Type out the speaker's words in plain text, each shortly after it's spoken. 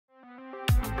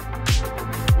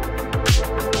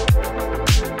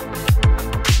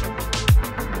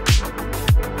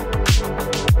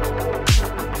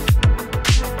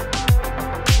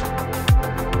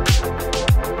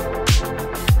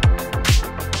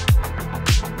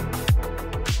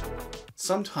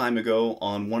some time ago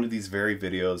on one of these very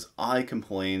videos, I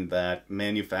complained that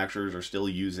manufacturers are still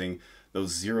using those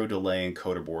zero delay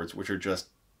encoder boards, which are just,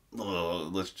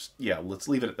 let's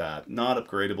leave it at that. Not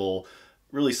upgradable,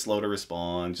 really slow to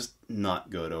respond, just not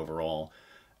good overall.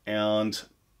 And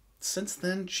since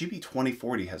then,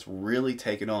 GP2040 has really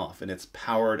taken off, and it's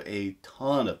powered a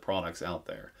ton of products out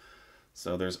there.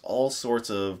 So there's all sorts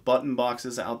of button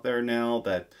boxes out there now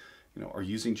that are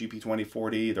using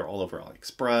GP2040. They're all over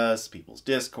AliExpress, people's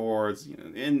Discords,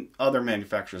 and other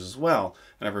manufacturers as well.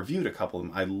 And I've reviewed a couple of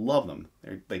them. I love them.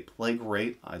 They play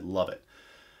great. I love it.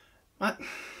 But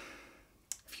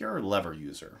if you're a lever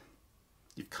user,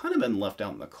 you've kind of been left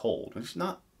out in the cold. There's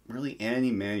not really any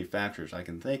manufacturers I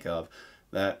can think of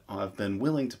that have been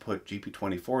willing to put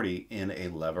GP2040 in a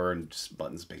lever and just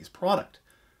buttons-based product.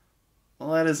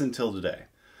 Well, that is until today.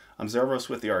 I'm Zervos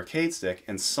with the arcade stick,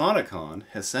 and Sonicon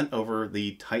has sent over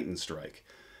the TitanStrike.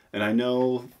 And I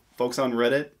know folks on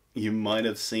Reddit, you might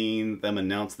have seen them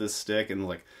announce this stick and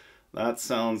like, that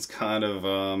sounds kind of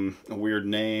a weird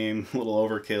name, a little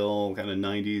overkill, kind of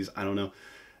 90s, I don't know.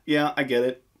 Yeah, I get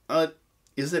it.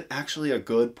 Is it actually a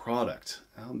good product?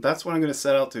 That's what I'm going to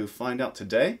set out to find out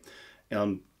today.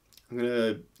 I'm going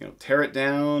to tear it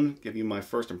down, give you my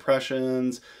first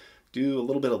impressions, do a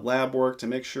little bit of lab work to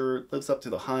make sure it lives up to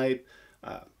the hype,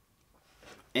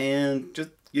 and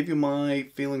just give you my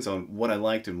feelings on what I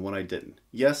liked and what I didn't.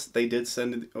 Yes, they did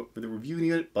send the review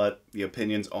unit, but the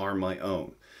opinions are my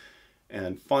own.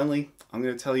 And finally, I'm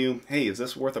going to tell you, hey, is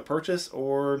this worth a purchase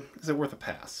or is it worth a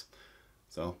pass?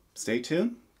 So stay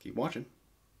tuned, keep watching.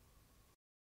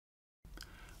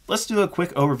 Let's do a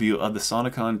quick overview of the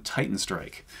Sonicon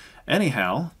TitanStrike.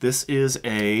 Anyhow, this is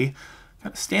a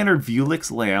standard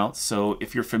Vuelix layout, so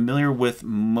if you're familiar with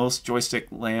most joystick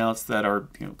layouts that are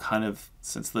kind of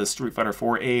since the Street Fighter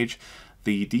 4 age,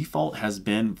 the default has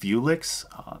been Vuelix.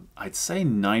 I'd say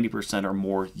 90% or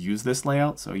more use this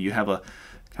layout, so you have a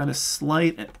kind of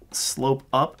slight slope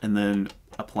up and then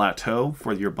a plateau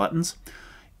for your buttons.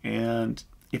 And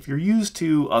if you're used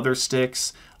to other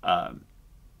sticks,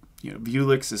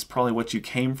 Vuelix is probably what you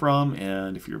came from,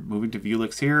 and if you're moving to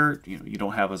Vuelix here, you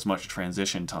don't have as much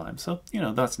transition time, so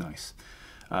that's nice.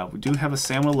 We do have a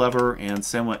Sanwa lever and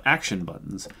Sanwa action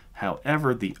buttons.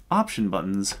 However, the option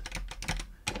buttons,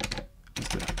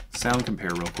 just to sound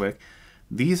compare real quick,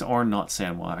 these are not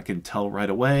Sanwa. I can tell right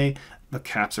away. The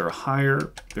caps are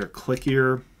higher, they're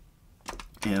clickier,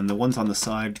 and the ones on the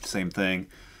side, same thing,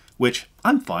 which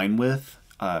I'm fine with.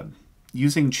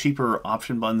 Using cheaper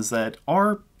option buttons that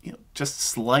are just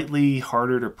slightly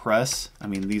harder to press. I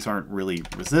mean, these aren't really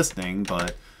resisting,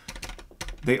 but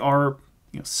they are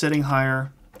sitting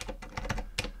higher,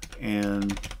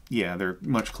 and yeah, they're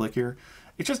much clickier.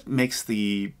 It just makes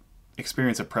the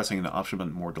experience of pressing the option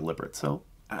button more deliberate, so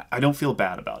I don't feel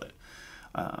bad about it.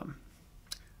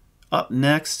 Up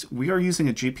next, we are using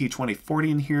a GP2040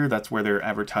 in here. That's where they're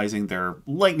advertising their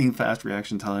lightning fast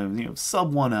reaction times,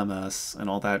 sub 1 ms and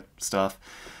all that stuff.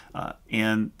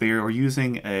 And they are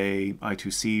using a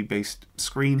I2C based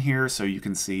screen here, so you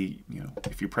can see,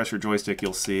 if you press your joystick,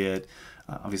 you'll see it.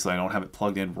 Obviously, I don't have it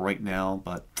plugged in right now,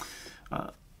 but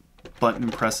button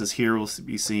presses here will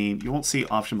be seen. You won't see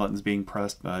option buttons being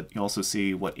pressed, but you also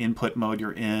see what input mode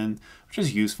you're in, which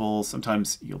is useful.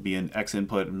 Sometimes you'll be in X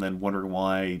input and then wondering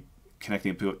why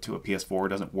connecting to a PS4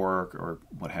 doesn't work or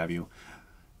what have you.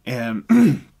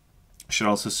 And should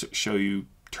also show you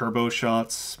turbo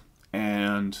shots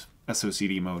and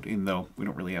SOCD mode, even though we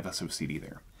don't really have SOCD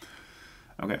there.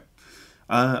 Okay.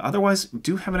 Otherwise,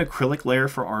 do have an acrylic layer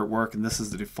for artwork, and this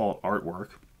is the default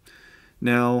artwork.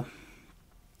 Now,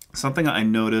 something I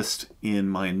noticed in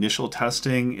my initial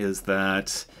testing is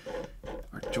that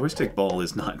our joystick ball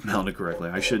is not mounted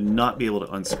correctly. I should not be able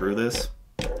to unscrew this.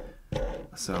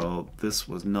 So this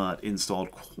was not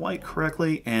installed quite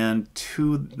correctly, and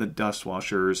the dust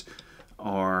washers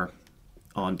are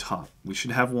on top. We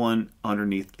should have one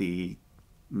underneath the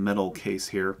metal case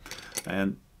here.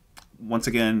 And once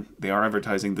again, they are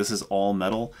advertising this is all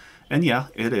metal. And yeah,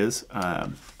 it is.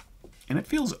 And it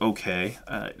feels okay.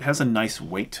 It has a nice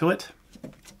weight to it.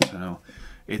 So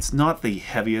it's not the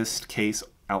heaviest case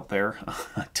out there.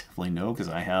 I definitely know, because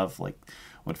I have like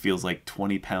what feels like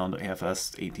 20-pound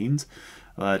AFS 18s.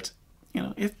 But,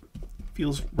 it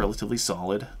feels relatively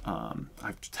solid.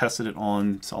 I've tested it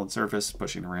on solid surface,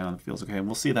 pushing around, it feels okay, and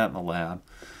we'll see that in the lab.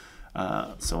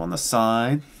 So on the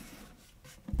side,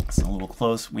 it's a little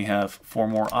close, we have 4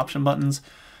 more option buttons.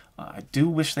 I do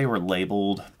wish they were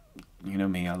labeled. You know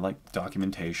me, I like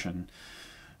documentation.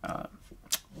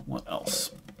 What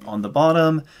else? On the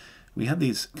bottom, we have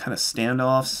these kind of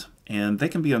standoffs, and they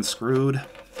can be unscrewed.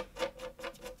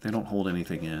 They don't hold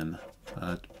anything in.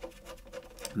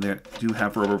 They do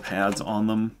have rubber pads on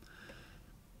them,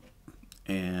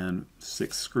 and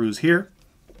 6 screws here.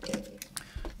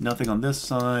 Nothing on this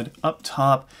side. Up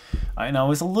top, I know I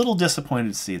was a little disappointed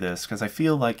to see this because I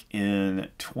feel like in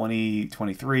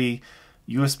 2023,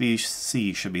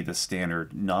 USB-C should be the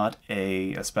standard, not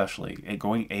A especially.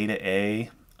 Going A to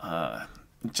A,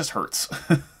 it just hurts.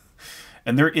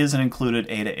 And there is an included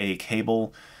A to A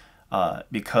cable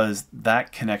because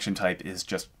that connection type is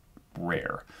just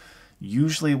rare.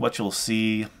 Usually what you'll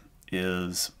see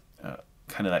is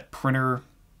kind of that printer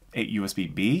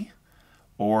USB-B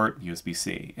or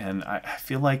USB-C. And I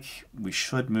feel like we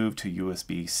should move to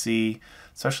USB-C,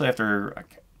 especially after I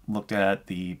looked at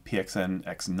the PXN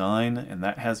X9 and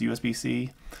that has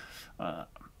USB-C.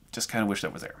 Just kind of wish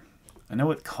that was there. I know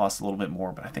it costs a little bit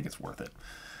more, but I think it's worth it.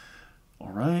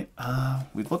 All right,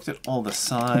 we've looked at all the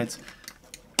sides.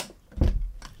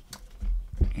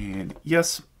 And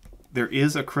yes, there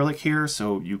is acrylic here,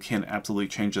 so you can absolutely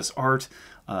change this art.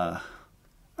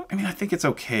 I mean, I think it's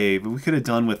okay, but we could have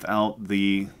done without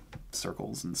the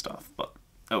circles and stuff, but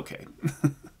okay.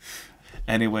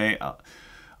 Anyway,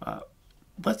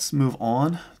 let's move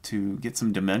on to get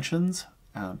some dimensions.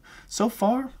 So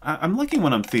far, I'm liking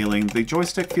what I'm feeling. The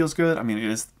joystick feels good. I mean, it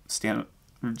is standard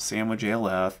sandwich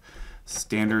ALF,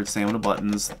 standard sandwich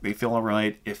buttons. They feel all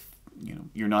right. If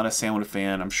you're not a sandwich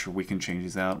fan, I'm sure we can change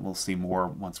these out. We'll see more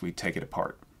once we take it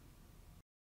apart.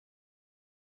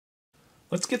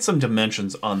 Let's get some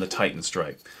dimensions on the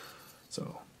TitanStrike.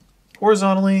 So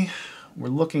horizontally, we're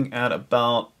looking at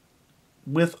about,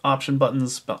 with option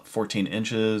buttons, about 14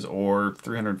 inches or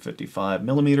 355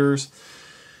 millimeters.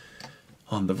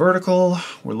 On the vertical,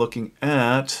 we're looking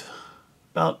at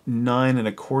about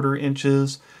 9¼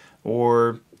 inches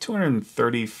or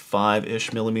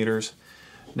 235-ish millimeters.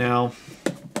 Now,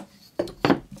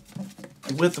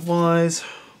 width-wise,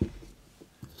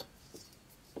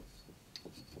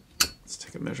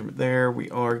 a measurement there. We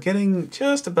are getting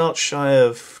just about shy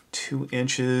of 2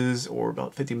 inches or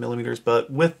about 50 millimeters,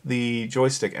 but with the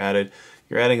joystick added,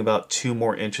 you're adding about 2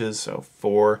 more inches, so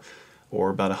 4 or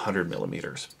about 100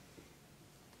 millimeters.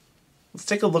 Let's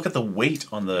take a look at the weight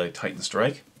on the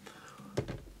TitanStrike.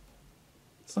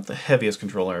 It's not the heaviest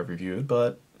controller I've reviewed,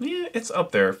 but yeah, it's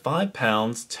up there. 5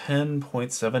 pounds,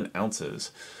 10.7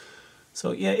 ounces.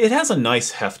 So yeah, it has a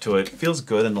nice heft to it. It feels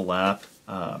good in the lap.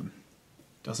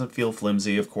 Doesn't feel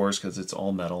flimsy, of course, because it's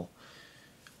all metal.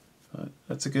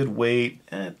 That's a good weight.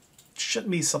 It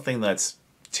shouldn't be something that's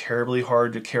terribly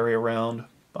hard to carry around,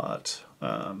 but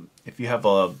if you have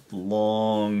a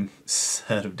long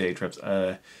set of day trips,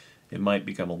 it might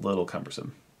become a little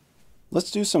cumbersome. Let's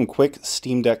do some quick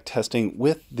Steam Deck testing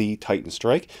with the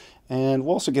TitanStrike, and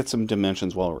we'll also get some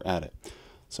dimensions while we're at it.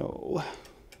 So,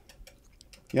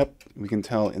 yep, we can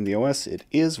tell in the OS it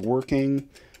is working.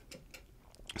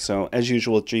 So as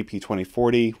usual with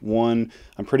GP2040, 1,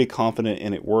 I'm pretty confident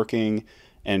in it working,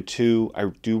 and 2, I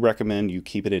do recommend you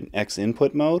keep it in X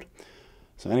input mode.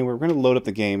 So anyway, we're going to load up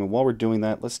the game, and while we're doing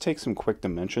that, let's take some quick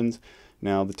dimensions.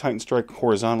 Now the TitanStrike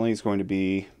horizontally is going to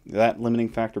be that limiting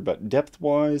factor, but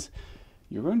depth-wise,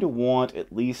 you're going to want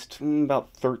at least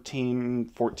about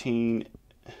 13, 14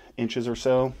 inches or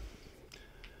so.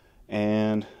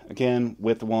 And again,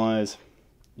 width-wise,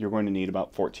 you're going to need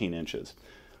about 14 inches.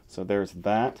 So there's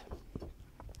that.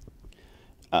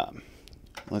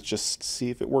 Let's just see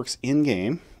if it works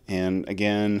in-game. And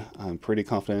again, I'm pretty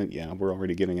confident, yeah, we're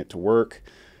already getting it to work.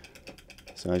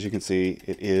 So as you can see,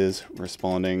 it is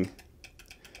responding,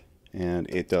 and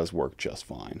it does work just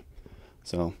fine.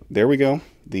 So there we go.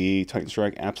 The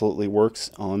TitanStrike absolutely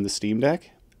works on the Steam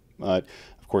Deck. But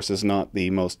of course, it's not the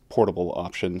most portable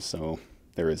option, so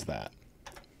there is that.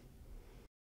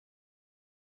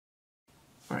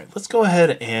 All right, let's go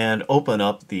ahead and open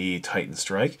up the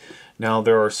TitanStrike. Now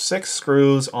there are 6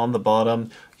 screws on the bottom.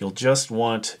 You'll just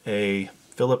want a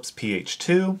Phillips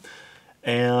PH2,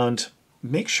 and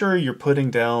make sure you're putting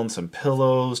down some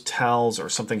pillows, towels, or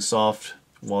something soft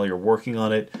while you're working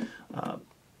on it.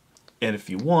 And if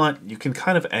you want, you can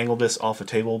kind of angle this off a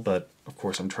table, but of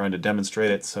course I'm trying to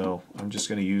demonstrate it, so I'm just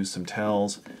going to use some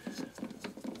towels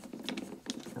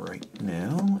right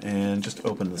now and just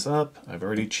open this up. I've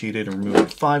already cheated and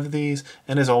removed 5 of these,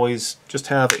 and as always, just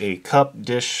have a cup,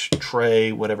 dish,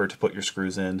 tray, whatever to put your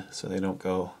screws in so they don't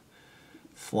go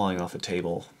flying off a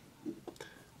table.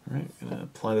 All right, I'm gonna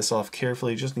apply this off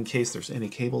carefully just in case there's any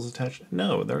cables attached.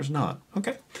 No, there's not.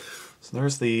 Okay, so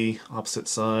there's the opposite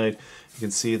side. You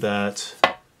can see that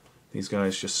these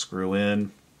guys just screw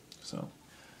in. So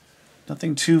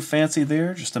nothing too fancy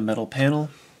there, just a metal panel.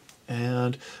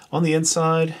 And on the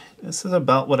inside, this is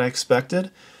about what I expected.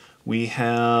 We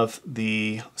have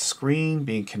the screen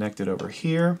being connected over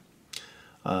here.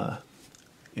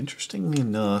 Interestingly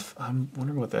enough, I'm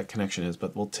wondering what that connection is,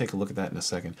 but we'll take a look at that in a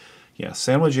second. Yeah,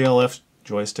 SANWA JLF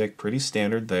joystick, pretty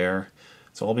standard there.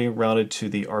 It's all being routed to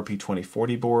the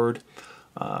RP2040 board.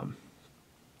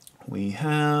 We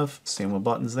have SANWA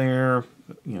buttons there,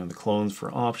 the clones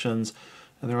for options,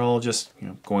 and they're all just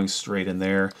going straight in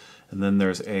there. And then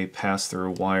there's a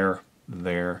pass-through wire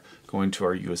there going to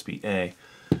our USB-A.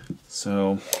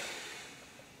 So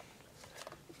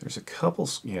there's a couple,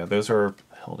 those are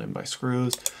held in by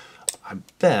screws. I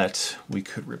bet we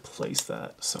could replace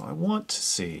that. So I want to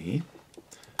see,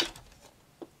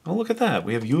 oh, look at that.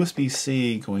 We have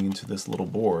USB-C going into this little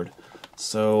board.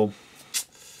 So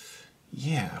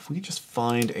yeah, if we could just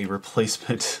find a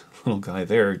replacement little guy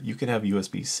there, you could have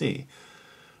USB-C.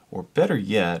 Or better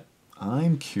yet,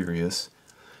 I'm curious,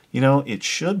 it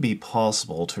should be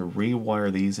possible to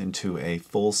rewire these into a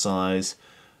full-size,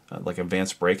 like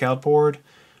advanced breakout board.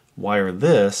 Wire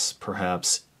this,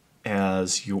 perhaps,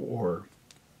 as your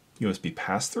USB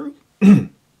pass-through. And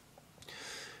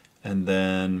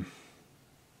then,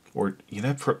 or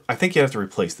I think you have to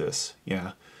replace this,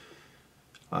 yeah.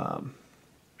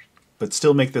 But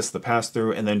still make this the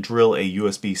pass-through, and then drill a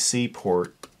USB-C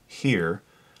port here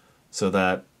so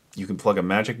that you can plug a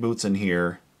Magic Boots in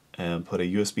here and put a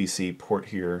USB-C port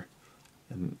here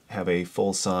and have a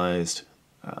full-sized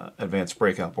advanced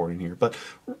breakout board in here. But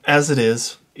as it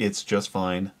is, it's just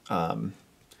fine.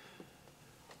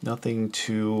 Nothing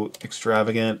too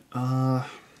extravagant. I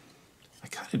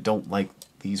kind of don't like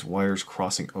these wires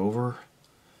crossing over,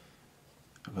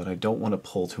 but I don't want to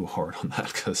pull too hard on that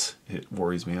because it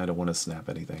worries me. I don't want to snap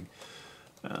anything.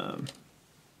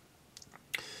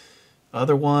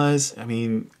 Otherwise, I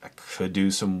could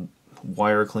do some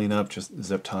wire cleanup, just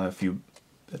zip tie a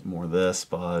bit more of this,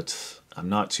 but I'm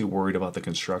not too worried about the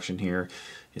construction here.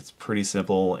 It's pretty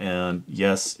simple, and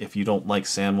yes, if you don't like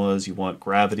SANWAs, you want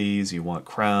gravities, you want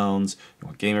crowns, you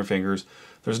want gamer fingers,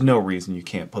 there's no reason you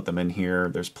can't put them in here.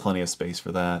 There's plenty of space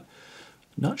for that.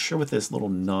 Not sure what this little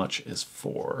notch is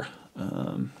for.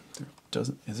 Yeah,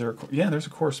 there's a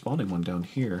corresponding one down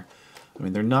here.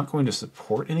 They're not going to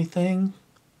support anything,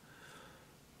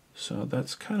 so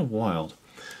that's kind of wild.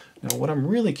 Now, what I'm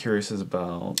really curious is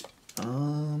about,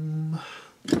 let's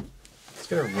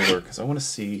get a ruler because I want to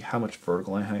see how much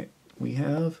vertical height we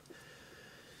have.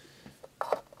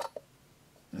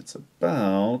 It's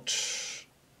about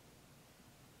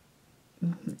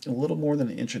a little more than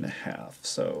 1.5 inches,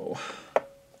 so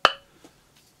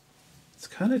it's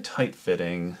kind of tight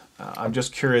fitting. I'm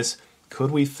just curious, could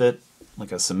we fit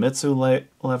like a Sumitsu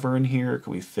lever in here?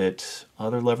 Could we fit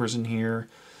other levers in here?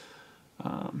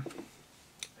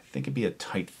 I think it'd be a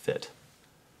tight fit,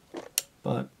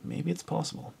 but maybe it's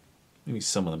possible. Maybe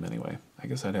some of them anyway. I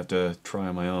guess I'd have to try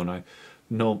on my own. I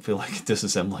don't feel like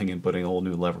disassembling and putting a whole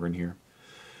new lever in here.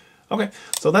 Okay,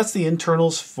 so that's the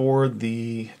internals for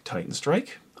the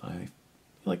TitanStrike. I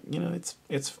like,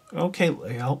 it's okay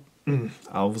layout.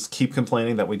 I'll just keep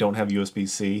complaining that we don't have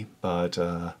USB-C, but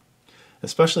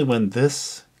especially when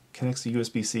this connects to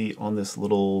USB-C on this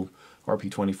little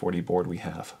RP2040 board we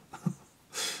have.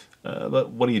 But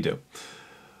what do you do?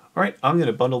 All right, I'm going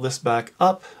to bundle this back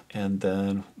up, and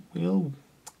then we'll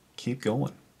keep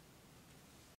going.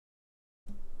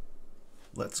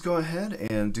 Let's go ahead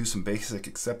and do some basic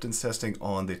acceptance testing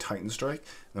on the TitanStrike.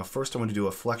 Now first I want to do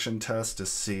a flexion test to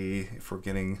see if we're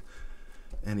getting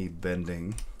any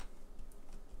bending.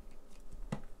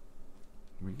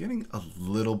 We're getting a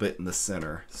little bit in the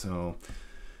center, so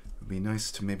it would be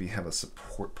nice to maybe have a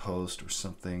support post or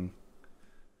something.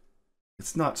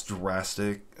 It's not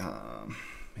drastic.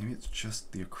 Maybe it's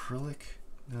just the acrylic.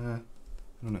 I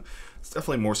don't know. It's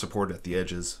definitely more supported at the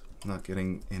edges. I'm not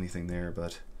getting anything there,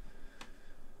 but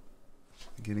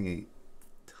I'm getting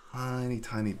a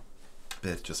tiny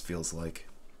bit, just feels like.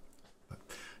 But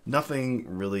nothing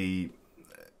really,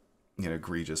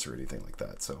 egregious or anything like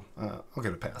that. So I'll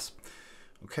give it a pass.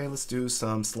 Okay, let's do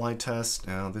some slide tests.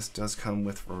 Now this does come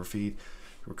with rubber feet.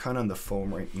 We're kind of on the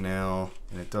foam right now,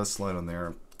 and it does slide on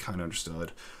there. Kind of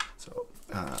understood. So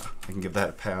I can give that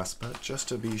a pass, but just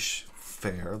to be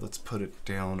fair, let's put it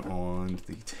down on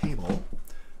the table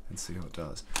and see how it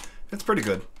does. It's pretty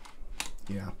good.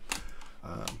 Yeah.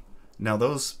 Now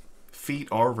those feet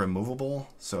are removable,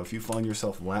 so if you find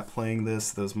yourself lap playing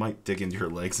this, those might dig into your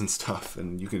legs and stuff,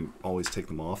 and you can always take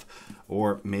them off.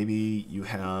 Or maybe you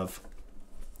have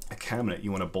a cabinet you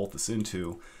want to bolt this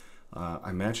into. I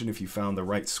imagine if you found the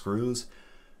right screws,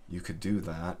 you could do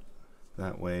that.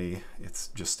 That way it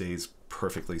just stays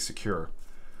perfectly secure.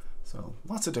 So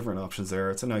lots of different options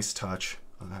there. It's a nice touch.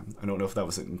 I don't know if that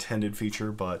was an intended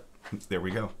feature, but there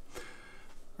we go.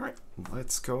 All right,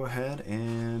 let's go ahead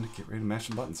and get ready to mash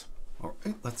some buttons. All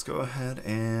right, let's go ahead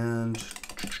and,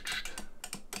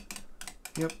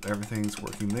 yep, everything's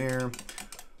working there.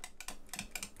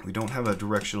 We don't have a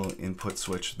directional input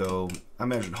switch though. I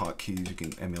imagine hotkeys, you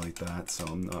can emulate that, so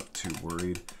I'm not too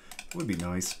worried. It would be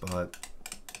nice, but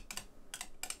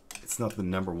it's not the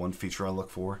 #1 feature I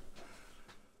look for.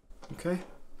 Okay.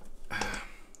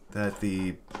 That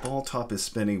the ball top is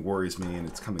spinning worries me, and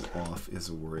it's coming off is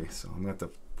a worry, so I'm going to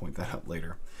have to point that out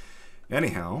later.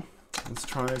 Anyhow, let's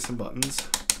try some buttons.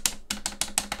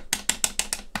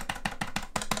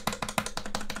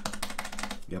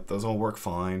 Yep, those all work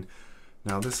fine.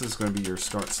 Now this is going to be your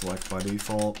start select by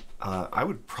default. I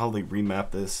would probably remap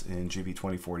this in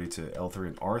GP2040 to L3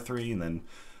 and R3 and then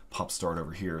pop start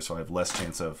over here so I have less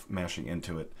chance of mashing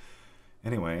into it.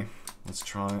 Anyway, let's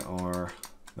try our,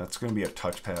 that's going to be a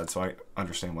touchpad, so I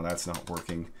understand why that's not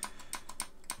working.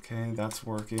 Okay, that's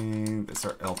working. It's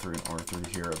our L3 and R3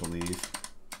 here, I believe.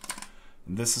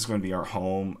 And this is going to be our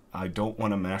home. I don't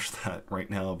want to mash that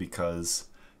right now because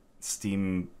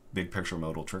Steam Big Picture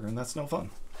mode will trigger, and that's no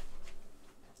fun.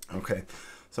 Okay,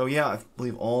 so yeah, I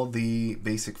believe all the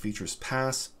basic features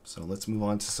pass, so let's move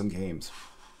on to some games.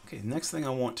 Okay, next thing I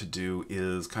want to do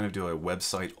is kind of do a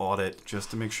website audit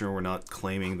just to make sure we're not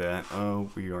claiming that,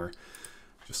 oh, we are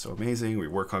just so amazing, we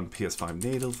work on PS5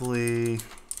 natively.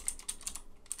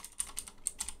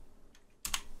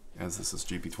 As this is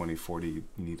GP2040, you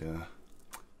need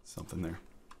something there.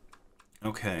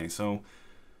 Okay, so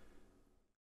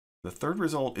the third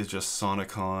result is just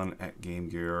Sonicon at Game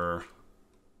Gear.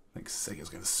 I think Sega's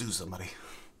going to sue somebody.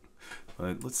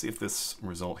 But let's see if this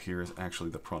result here is actually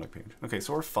the product page. Okay,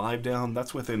 so we're 5 down.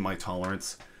 That's within my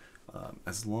tolerance.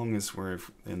 As long as we're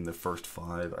in the first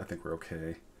 5, I think we're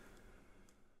okay.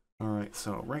 Alright,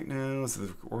 so right now, this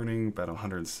is recording about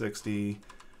 160.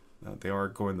 They are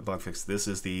going to bug fix. This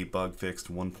is the bug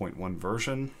fixed 1.1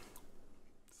 version.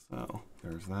 So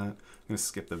there's that. I'm going to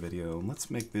skip the video. Let's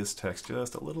make this text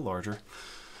just a little larger.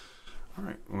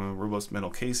 Alright, robust metal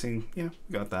casing, yeah,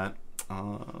 we got that.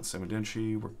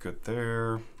 Semidenchi, we're good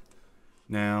there.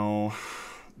 Now,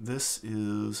 this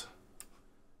is,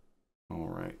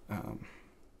 alright,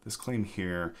 this claim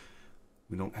here,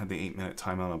 we don't have the 8-minute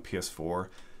timeout on PS4.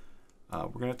 We're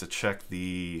going to have to check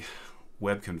the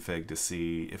web config to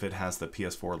see if it has the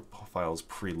PS4 files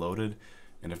preloaded,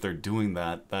 and if they're doing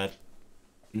that, I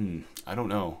don't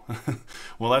know.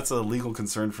 Well, that's a legal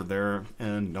concern for their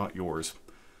end, not yours.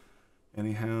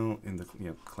 Anyhow, in the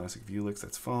classic Vuelix,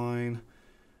 that's fine.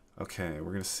 Okay,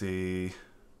 we're going to see.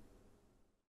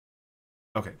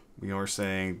 Okay, we are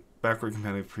saying backward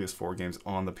compatible PS4 games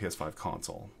on the PS5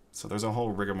 console. So there's a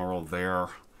whole rigmarole there.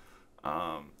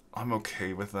 I'm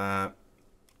okay with that.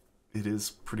 It is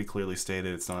pretty clearly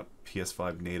stated it's not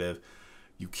PS5 native.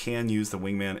 You can use the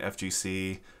Wingman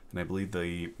FGC and I believe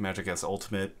the Magic S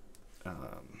Ultimate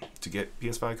to get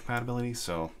PS5 compatibility,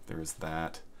 so there's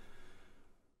that.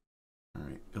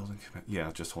 Alright, building,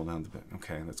 yeah, just hold down the bit.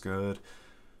 Okay, that's good.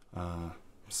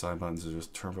 Side buttons are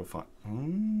just turbo font.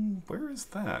 Where is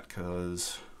that?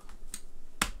 Because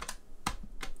I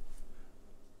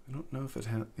don't know if it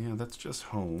has, yeah, that's just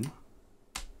home.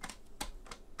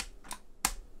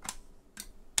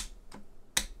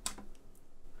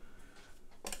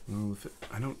 Well, if it,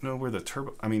 I don't know where the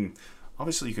turbo, I mean,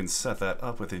 obviously you can set that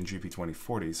up within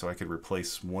GP2040, so I could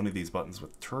replace one of these buttons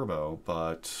with turbo,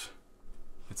 but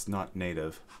it's not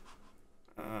native.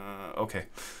 Okay.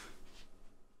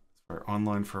 For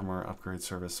online firmware upgrade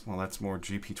service, well, that's more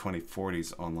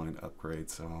GP2040's online upgrade,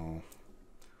 so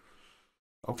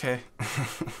okay.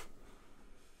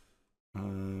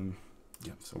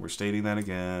 Yeah, so we're stating that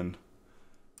again.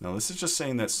 Now this is just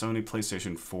saying that Sony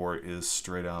PlayStation 4 is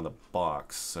straight out of the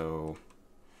box, so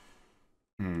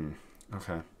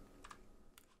okay.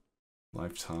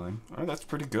 Lifetime. Oh, that's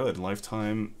pretty good.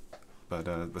 Lifetime. But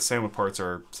the SAMA parts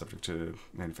are subject to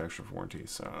manufacturer's warranty.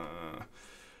 So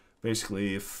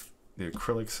basically, if the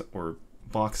acrylics or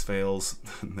box fails,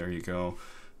 there you go.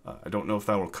 I don't know if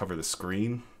that will cover the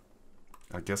screen.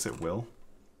 I guess it will.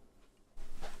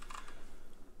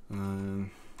 And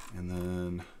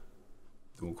then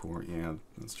dual core, yeah,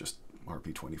 that's just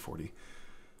RP2040.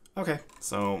 Okay,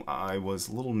 so I was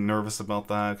a little nervous about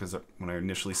that because when I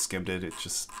initially skimmed it, it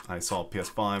just, I saw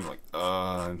PS5, like,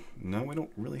 no, we don't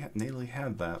really natively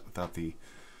have that without the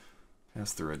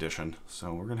pass-through edition.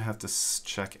 So we're going to have to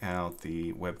check out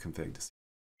the web config.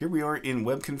 Here we are in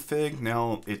web config.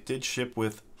 Now, it did ship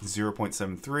with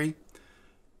 0.73,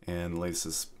 and the latest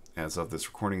is, as of this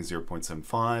recording,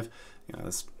 0.75. You know,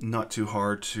 it's not too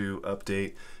hard to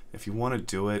update. If you want to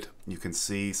do it, you can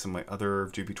see some of my other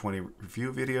GP20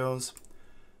 review videos.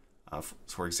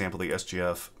 For example, the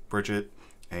SGF Bridget,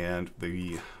 and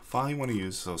the file you want to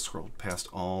use, so scroll past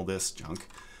all this junk,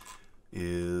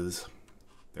 is,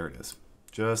 there it is.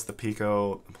 Just the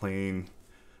Pico, the plain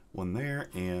one there,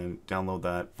 and download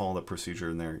that, follow the procedure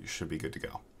in there, you should be good to go.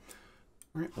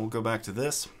 All right, we'll go back to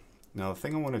this. Now the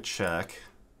thing I want to check,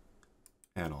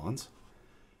 add-ons.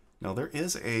 Now there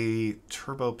is a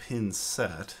turbo pin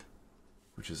set,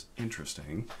 which is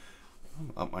interesting.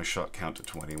 I'll up my shot count to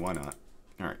 20, why not?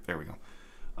 All right, there we go.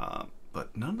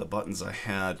 But none of the buttons I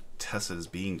had tested as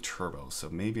being turbo, so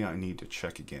maybe I need to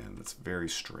check again. That's very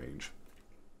strange.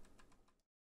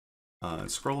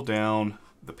 Scroll down.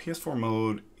 The PS4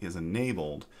 mode is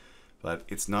enabled, but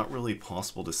it's not really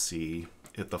possible to see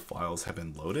if the files have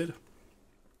been loaded.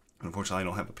 Unfortunately, I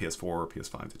don't have a PS4 or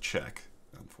PS5 to check,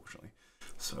 unfortunately.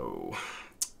 So,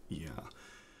 yeah.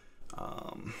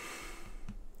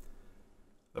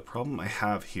 The problem I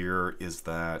have here is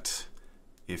that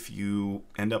if you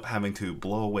end up having to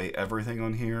blow away everything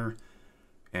on here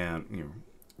and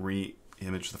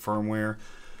re-image the firmware,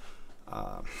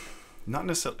 not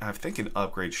necessarily, I think an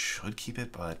upgrade should keep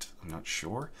it, but I'm not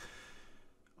sure.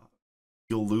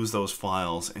 You'll lose those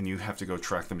files and you have to go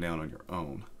track them down on your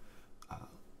own.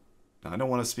 Now, I don't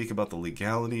want to speak about the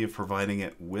legality of providing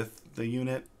it with the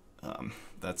unit.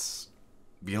 That's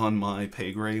beyond my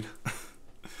pay grade.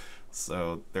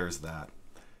 So there's that.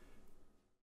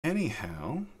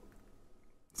 Anyhow,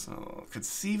 so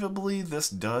conceivably this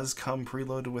does come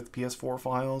preloaded with PS4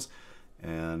 files,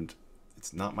 and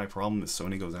it's not my problem if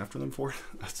Sony goes after them for it.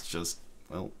 That's just,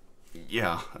 well,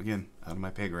 yeah, again, out of my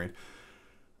pay grade.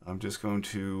 I'm just going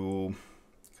to,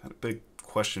 kind of big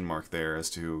question mark there as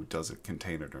to does it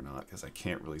contain it or not, because I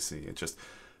can't really see. It just,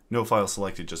 no file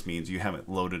selected just means you haven't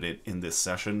loaded it in this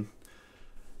session,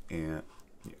 and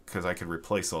because I could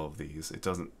replace all of these. It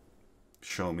doesn't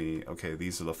show me, okay,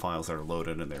 these are the files that are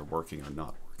loaded and they're working or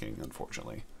not working,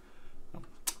 unfortunately.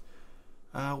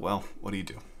 Well, what do you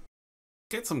do?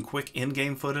 Get some quick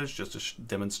in-game footage just to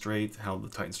demonstrate how the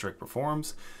TitanStrike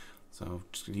performs. So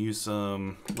just gonna use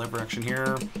some lever action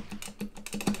here.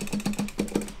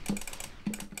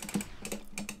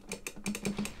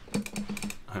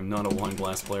 I'm not a wine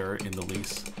glass player in the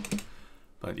least,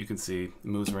 but you can see it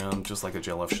moves around just like a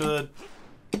JLF should.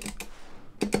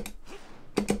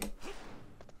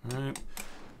 Alright,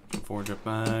 jump forward, jump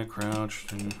back, crouch,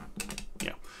 and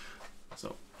yeah.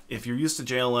 So if you're used to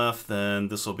JLF, then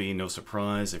this will be no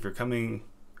surprise. If you're coming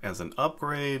as an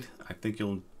upgrade, I think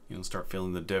you'll start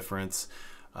feeling the difference.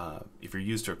 If you're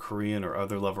used to a Korean or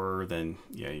other lever, then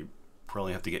yeah, you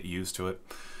probably have to get used to it.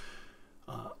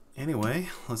 Anyway,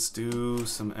 let's do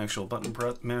some actual button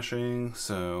mashing.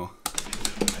 So,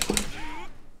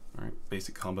 all right,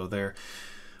 basic combo there.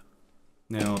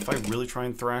 Now, if I really try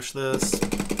and thrash this,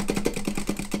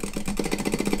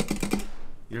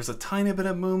 there's a tiny bit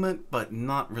of movement, but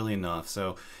not really enough.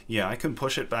 So yeah, I can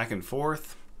push it back and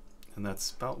forth, and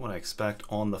that's about what I expect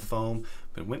on the foam.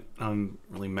 But when I'm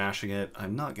really mashing it,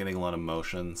 I'm not getting a lot of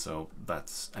motion, so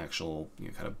that's actual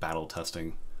kind of battle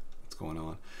testing that's going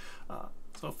on.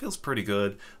 So it feels pretty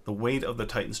good. The weight of the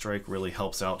TitanStrike really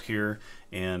helps out here.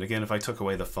 And again, if I took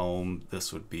away the foam,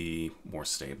 this would be more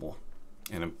stable.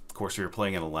 And of course, if you're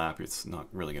playing in a lap, it's not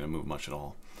really going to move much at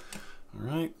all. All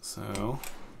right, so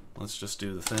let's just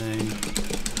do the thing.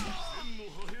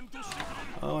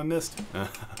 Oh, I missed.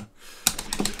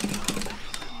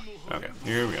 Okay,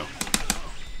 here we go.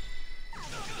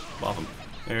 Bop 'em.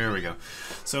 There we go.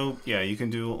 So yeah, you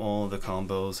can do all the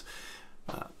combos.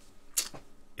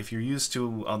 If you're used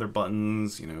to other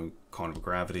buttons, carnival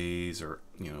gravities or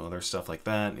other stuff like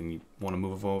that, and you want to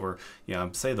move over, yeah,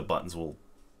 I'd say the buttons will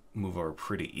move over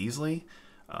pretty easily.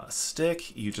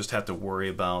 Stick, you just have to worry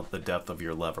about the depth of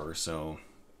your lever, so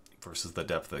versus the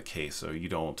depth of the case, so you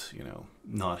don't,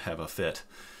 not have a fit,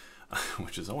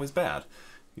 which is always bad.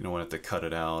 You don't want to have to cut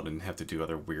it out and have to do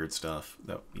other weird stuff.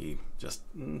 That would be just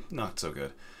not so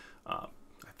good.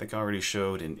 I think I already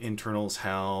showed in internals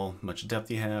how much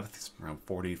depth you have. It's around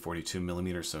 40, 42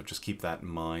 millimeters, so just keep that in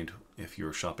mind if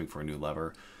you're shopping for a new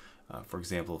lever. For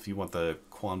example, if you want the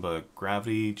Quanba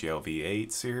Gravity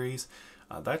JLV8 series,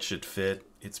 that should fit.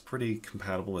 It's pretty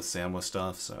compatible with Sanwa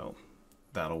stuff, so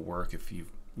that'll work if you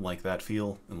like that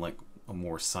feel and like a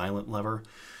more silent lever.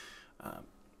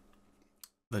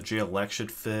 The JLX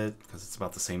should fit because it's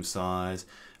about the same size.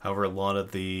 However, a lot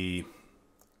of the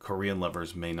Korean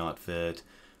levers may not fit.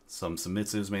 Some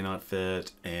Sumitsus may not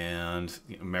fit, and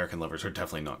American levers are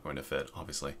definitely not going to fit,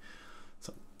 obviously.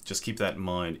 So just keep that in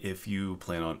mind if you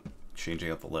plan on changing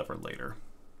out the lever later.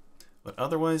 But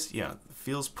otherwise, yeah, it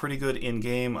feels pretty good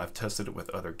in-game. I've tested it with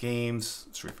other games,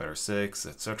 Street Fighter 6,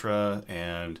 etc.,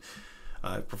 and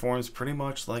it performs pretty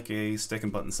much like a stick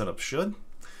and button setup should.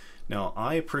 Now,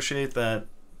 I appreciate that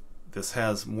this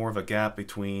has more of a gap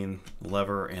between the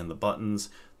lever and the buttons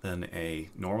than a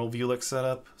normal Vuelix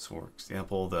setup. So, for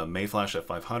example, the Mayflash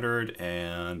F500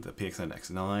 and the PXN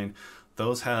X9,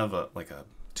 those have like a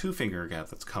 2-finger gap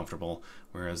that's comfortable,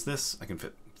 whereas this, I can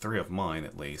fit 3 of mine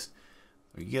at least.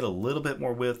 You get a little bit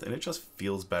more width, and it just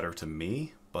feels better to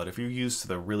me, but if you're used to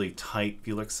the really tight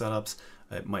Vuelix setups,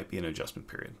 it might be an adjustment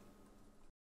period.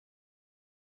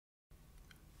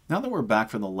 Now that we're back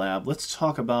from the lab, let's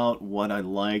talk about what I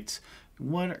liked,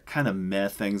 what kind of meh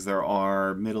things there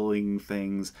are, middling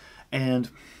things, and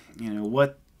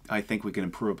what I think we can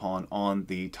improve upon on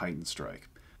the TitanStrike.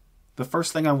 The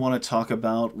first thing I want to talk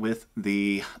about with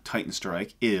the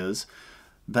TitanStrike is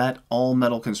that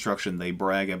all-metal construction they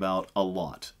brag about a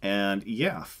lot. And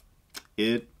yeah,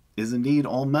 it is indeed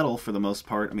all metal for the most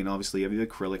part. I mean, obviously you have the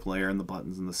acrylic layer and the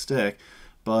buttons and the stick,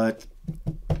 but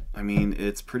I mean,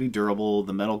 it's pretty durable.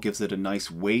 The metal gives it a nice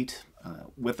weight.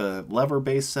 With a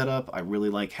lever-based setup, I really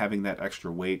like having that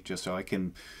extra weight just so I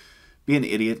can be an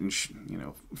idiot and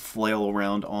flail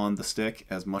around on the stick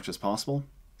as much as possible.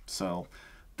 So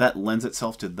that lends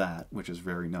itself to that, which is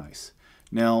very nice.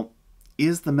 Now,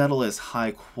 is the metal as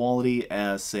high quality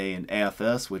as, say, an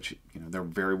AFS, which they're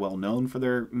very well known for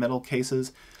their metal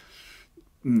cases?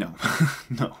 No,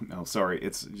 no, sorry.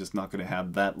 It's just not going to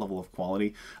have that level of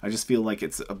quality. I just feel like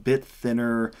it's a bit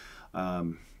thinner.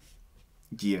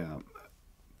 Yeah,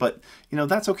 but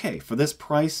that's okay. For this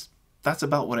price, that's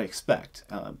about what I expect.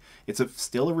 It's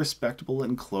still a respectable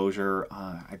enclosure.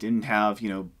 I didn't have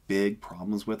big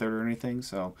problems with it or anything.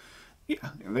 So yeah,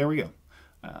 there we go.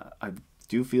 I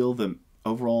do feel the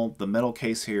overall the metal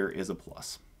case here is a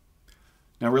plus.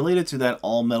 Now, related to that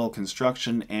all-metal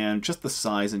construction and just the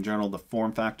size in general, the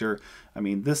form factor, I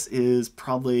mean, this is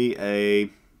probably a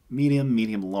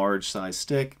medium-large size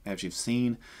stick, as you've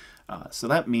seen. So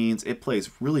that means it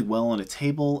plays really well on a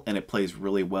table and it plays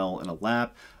really well in a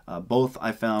lap. Both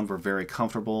I found were very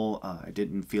comfortable. I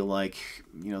didn't feel like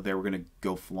they were going to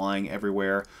go flying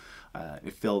everywhere.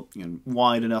 It felt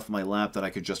wide enough in my lap that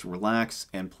I could just relax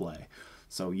and play.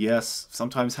 So yes,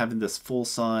 sometimes having this full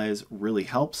size really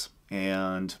helps.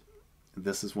 And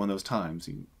this is one of those times.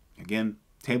 Again,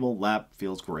 table, lap,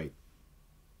 feels great.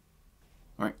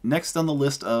 All right, next on the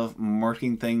list of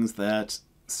marketing things that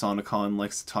Sonicon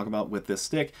likes to talk about with this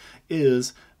stick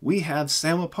is we have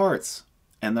Sanwa parts.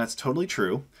 And that's totally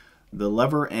true. The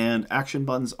lever and action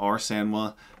buttons are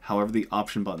Sanwa, however the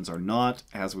option buttons are not,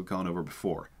 as we've gone over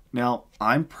before. Now,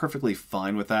 I'm perfectly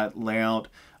fine with that layout.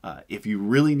 If you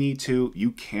really need to,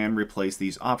 you can replace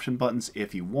these option buttons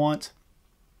if you want.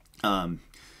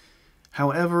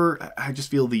 However, I just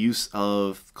feel the use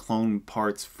of clone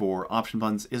parts for option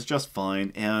buttons is just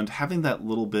fine, and having that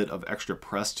little bit of extra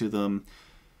press to them,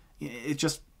 it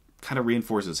just kind of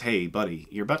reinforces, hey buddy,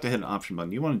 you're about to hit an option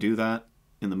button. You want to do that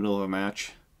in the middle of a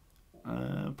match?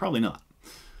 Probably not.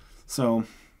 So,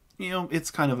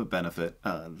 it's kind of a benefit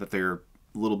that they're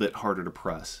a little bit harder to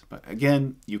press. But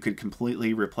again, you could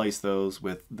completely replace those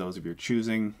with those of your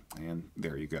choosing, and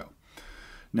there you go.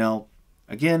 Now,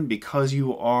 again, because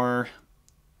you are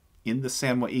in the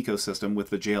Sanwa ecosystem with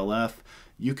the JLF,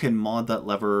 you can mod that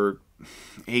lever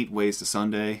 8 ways to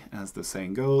Sunday, as the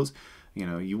saying goes.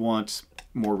 You want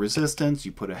more resistance,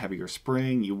 you put a heavier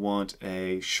spring, you want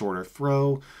a shorter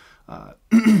throw,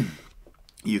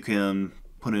 you can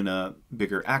put in a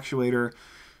bigger actuator,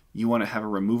 you want to have a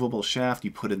removable shaft,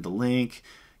 you put in the link,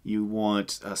 you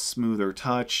want a smoother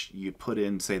touch, you put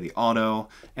in, say, the auto,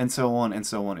 and so on, and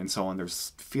so on, and so on.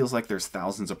 Feels like there's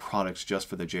thousands of products just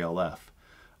for the JLF.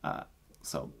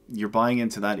 So you're buying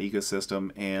into that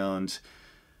ecosystem, and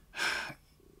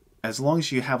as long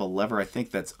as you have a lever, I think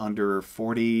that's under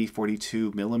 40,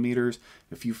 42 millimeters,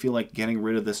 if you feel like getting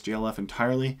rid of this JLF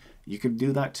entirely, you can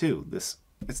do that too.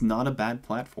 It's not a bad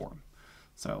platform.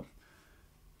 So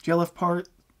JLF part,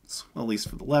 well, at least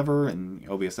for the lever and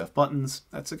OBSF buttons,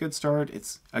 that's a good start.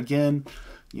 It's, again,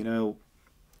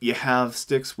 you have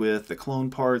sticks with the clone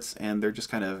parts, and they're just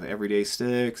kind of everyday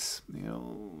sticks,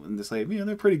 and this way,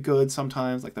 they're pretty good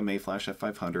sometimes, like the Mayflash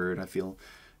F500. I feel,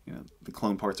 the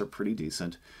clone parts are pretty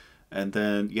decent. And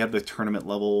then you have the tournament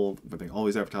level where they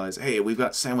always advertise, hey, we've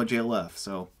got Sanwa JLF,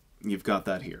 so you've got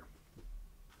that here.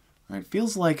 All right, it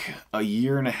feels like a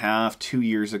year and a half, 2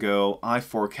 years ago, I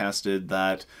forecasted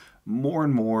that more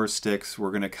and more sticks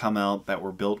were going to come out that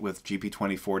were built with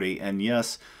GP2040, and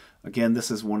yes, again, this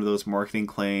is one of those marketing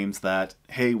claims that,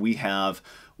 hey, we have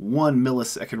 1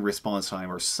 millisecond response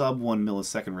time or sub 1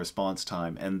 millisecond response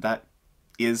time, and that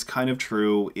is kind of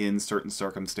true in certain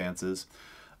circumstances.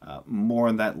 More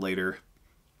on that later.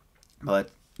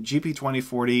 But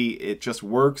GP2040, it just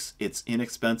works. It's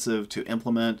inexpensive to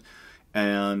implement.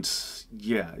 And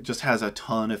yeah, it just has a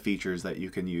ton of features that you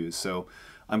can use. So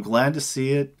I'm glad to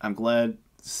see it. I'm glad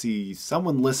to see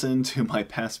someone listen to my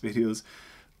past videos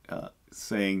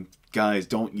saying, guys,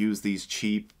 don't use these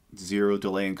cheap zero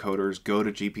delay encoders. Go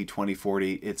to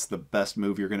GP2040. It's the best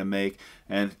move you're going to make.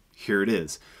 And here it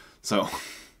is. So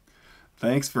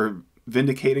thanks for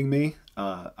vindicating me.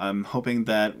 I'm hoping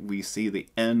that we see the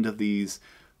end of these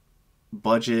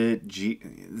budget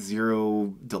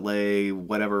zero delay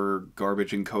whatever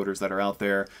garbage encoders that are out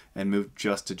there and move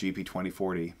just to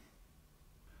GP2040.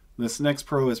 This next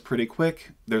pro is pretty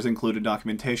quick. There's included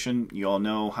documentation. You all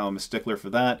know how I'm a stickler for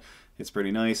that. It's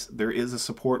pretty nice. There is a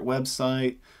support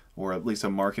website, or at least a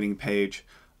marketing page,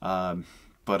 but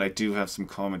I do have some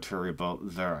commentary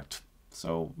about that,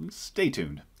 so stay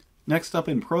tuned. Next up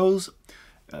in pros,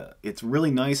 it's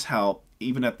really nice how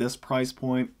even at this price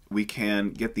point we can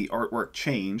get the artwork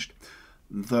changed,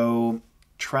 though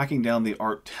tracking down the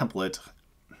art template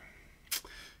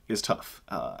is tough.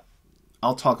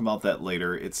 I'll talk about that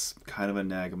later. It's kind of a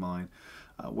nag of mine.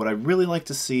 What I really like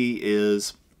to see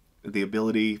is the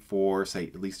ability for, say,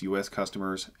 at least US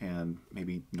customers and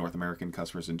maybe North American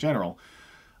customers in general,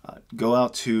 go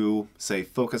out to, say,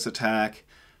 Focus Attack,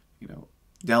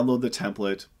 download the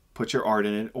template, put your art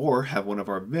in it, or have one of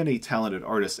our many talented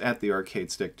artists at the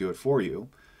arcade stick do it for you,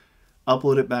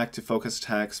 upload it back to Focus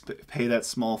Attack, pay that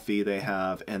small fee they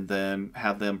have, and then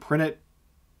have them print it,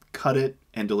 cut it,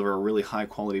 and deliver a really high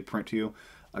quality print to you.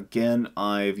 Again,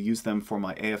 I've used them for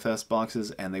my AFS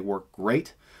boxes and they work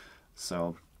great.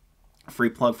 So, free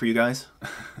plug for you guys.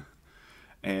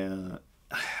 And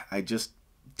I just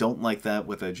don't like that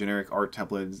with a generic art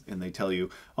template and they tell you,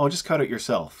 oh, just cut it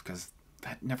yourself, because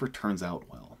that never turns out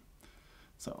well.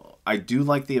 So I do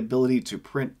like the ability to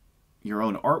print your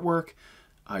own artwork.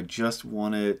 I just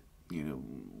want it,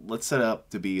 let's set it up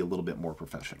to be a little bit more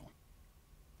professional.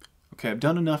 Okay, I've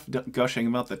done enough gushing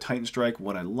about the TitanStrike,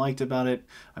 what I liked about it.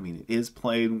 I mean, it is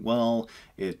played well.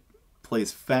 It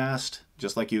plays fast,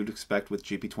 just like you'd expect with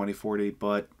GP2040,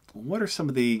 but what are some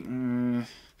of the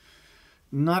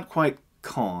not quite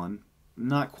con,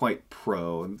 not quite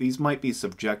pro? These might be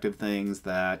subjective things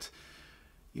that,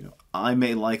 I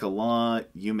may like a lot,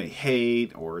 you may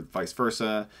hate, or vice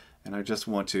versa, and I just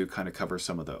want to kind of cover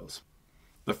some of those.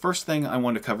 The first thing I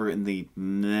want to cover in the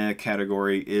meh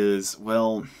category is,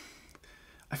 well,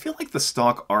 I feel like the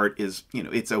stock art is,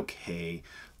 it's okay.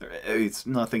 It's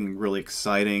nothing really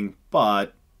exciting,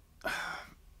 but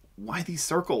why these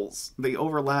circles? They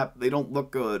overlap, they don't look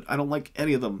good. I don't like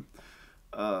any of them.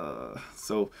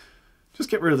 So just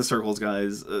get rid of the circles,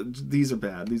 guys. These are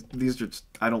bad. These are just,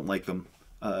 I don't like them.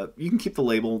 You can keep the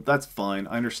label, that's fine.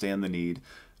 I understand the need.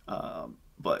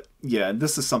 But yeah,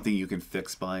 this is something you can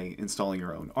fix by installing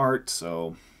your own art,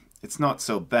 so it's not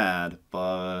so bad,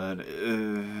 but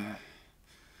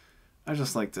I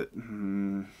just like to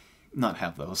not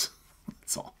have those.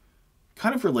 That's all.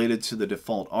 Kind of related to the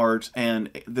default art, and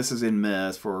this is in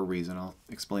mess for a reason, I'll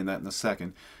explain that in a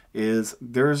second, is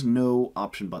there's no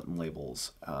option button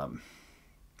labels.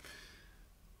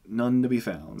 None to be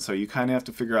found. So you kind of have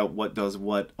to figure out what does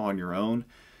what on your own.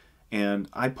 And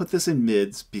I put this in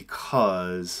mids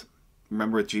because,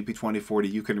 remember with GP2040,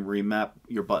 you can remap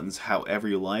your buttons however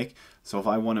you like. So if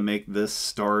I want to make this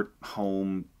start,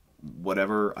 home,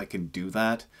 whatever, I can do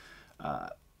that.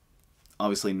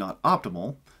 Obviously not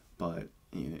optimal, but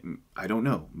I don't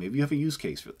know. Maybe you have a use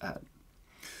case for that.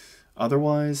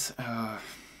 Otherwise,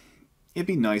 it'd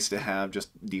be nice to have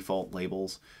just default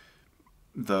labels,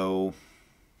 though,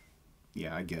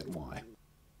 yeah, I get why.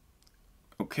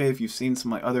 Okay, if you've seen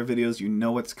some of my other videos, you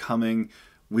know what's coming.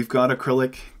 We've got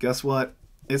acrylic. Guess what?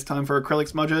 It's time for acrylic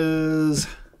smudges.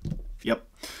 Yep.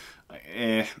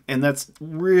 And that's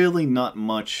really not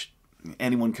much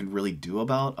anyone can really do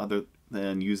about other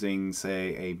than using,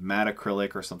 say, a matte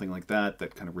acrylic or something like that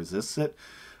that kind of resists it.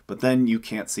 But then you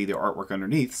can't see the artwork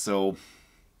underneath, so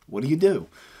what do?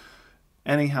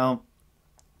 Anyhow,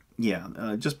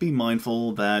 yeah, just be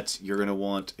mindful that you're going to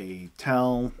want a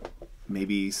towel,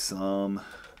 maybe some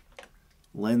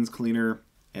lens cleaner,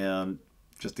 and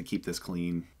just to keep this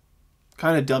clean.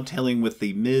 Kind of dovetailing with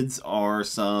the mids are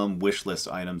some wish list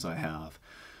items I have.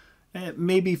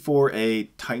 Maybe for a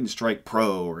TitanStrike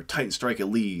Pro, or TitanStrike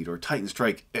Elite, or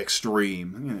TitanStrike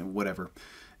Extreme, whatever.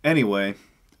 Anyway,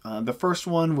 the first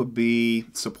one would be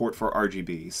support for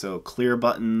RGB. So clear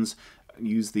buttons,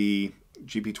 use the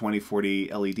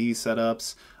GP2040 LED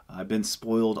setups. I've been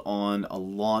spoiled on a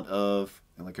lot of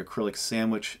like acrylic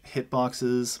sandwich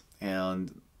hitboxes,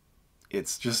 and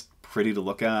it's just pretty to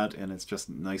look at, and it's just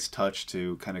a nice touch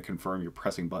to kind of confirm you're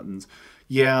pressing buttons.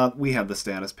 Yeah, we have the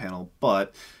status panel,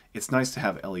 but it's nice to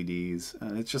have LEDs.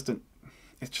 It's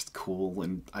just cool,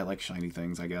 and I like shiny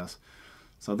things, I guess.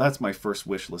 So that's my first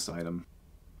wish list item.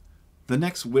 The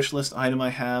next wish list item I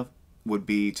have would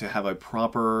be to have a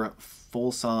proper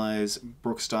full-size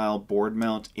Brook-style board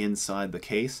mount inside the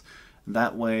case.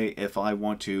 That way, if I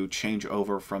want to change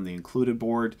over from the included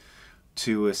board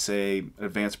to a, say,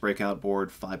 advanced breakout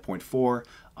board 5.4,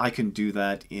 I can do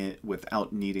that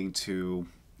without needing to,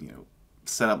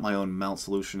 set up my own mount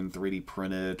solution and 3D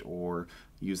print it, or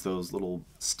use those little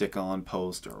stick-on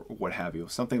posts or what have you.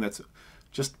 Something that's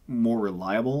just more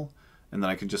reliable, and then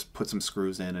I can just put some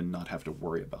screws in and not have to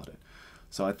worry about it.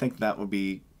 So I think that would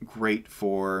be great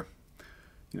for,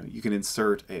 you can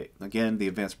insert again, the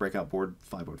advanced breakout board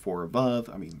 5.4 above.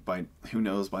 I mean, who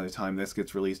knows, by the time this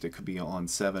gets released, it could be on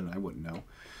 7. I wouldn't know.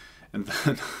 And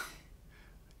then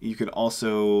you could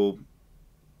also,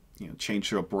 change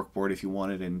to a Brook board if you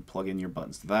wanted and plug in your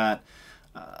buttons to that.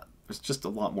 There's just a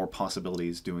lot more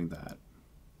possibilities doing that.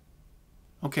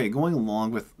 Okay, going along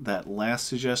with that last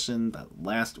suggestion, that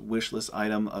last wish list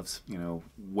item of,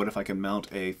 what if I can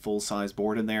mount a full-size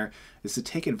board in there, is to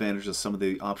take advantage of some of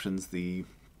the options the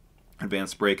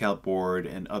advanced breakout board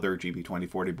and other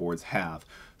GP2040 boards have,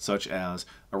 such as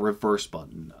a reverse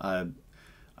button.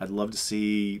 I'd love to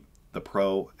see the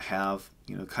Pro have,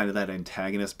 kind of that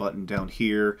antagonist button down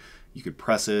here. You could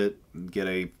press it and get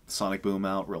a sonic boom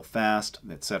out real fast,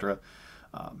 etc.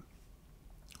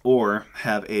 Or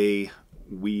have a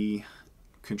Wii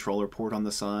controller port on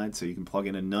the side, so you can plug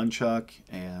in a nunchuck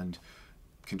and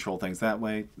control things that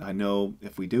way. I know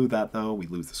if we do that, though, we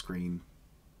lose the screen.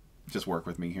 Just work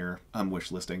with me here. I'm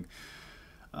wish listing.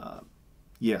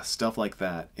 Yeah, stuff like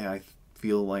that. And I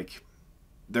feel like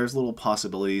there's little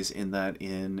possibilities in that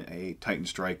in a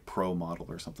TitanStrike Pro model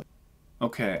or something.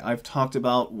 Okay, I've talked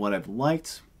about what I've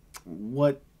liked,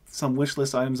 what some wish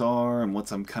list items are, and what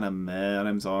some kind of meh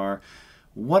items are.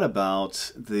 What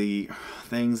about the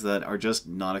things that are just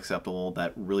not acceptable,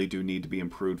 that really do need to be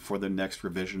improved for the next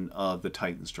revision of the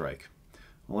TitanStrike?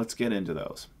 Well, let's get into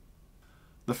those.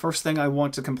 The first thing I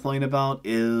want to complain about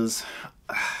is,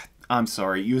 I'm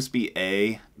sorry,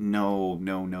 USB-A? No,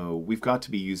 no, no. We've got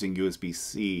to be using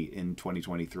USB-C in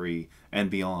 2023 and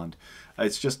beyond.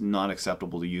 It's just not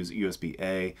acceptable to use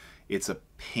USB-A. It's a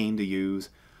pain to use.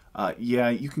 Yeah,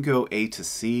 you can go A to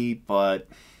C, but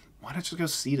why not just go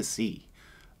C to C?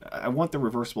 I want the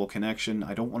reversible connection.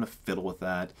 I don't want to fiddle with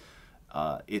that.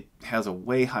 It has a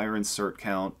way higher insert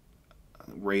count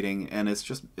rating, and it's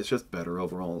just better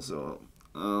overall. So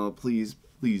please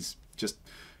just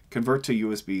convert to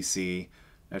USB-C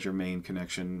as your main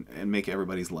connection and make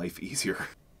everybody's life easier.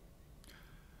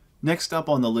 Next up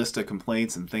on the list of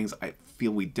complaints and things I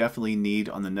feel we definitely need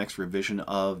on the next revision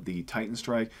of the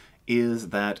TitanStrike is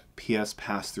that PS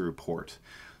pass-through port.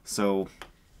 So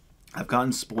I've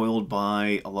gotten spoiled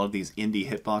by a lot of these indie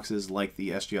hitboxes like the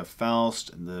SGF Faust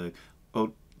and the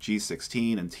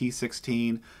G16 and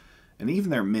T16, and even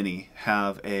their Mini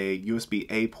have a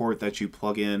USB-A port that you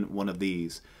plug in one of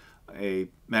these, a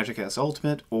Magic S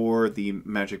Ultimate or the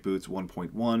Magic Boots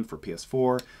 1.1 for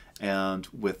PS4, and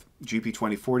with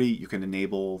GP2040 you can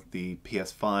enable the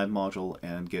PS5 module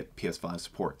and get PS5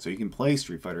 support. So you can play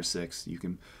Street Fighter 6, you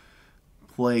can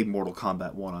play Mortal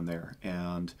Kombat 1 on there,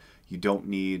 and you don't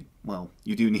need, well,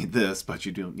 you do need this, but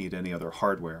you don't need any other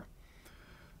hardware.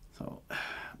 So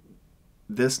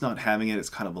this not having it is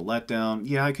kind of a letdown.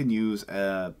 Yeah, I can use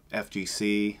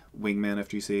FGC, Wingman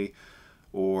FGC,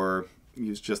 or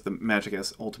use just the Magic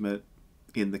S Ultimate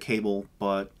in the cable,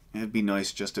 but it'd be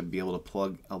nice just to be able to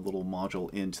plug a little module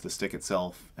into the stick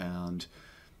itself and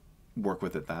work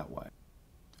with it that way.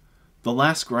 The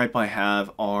last gripe I have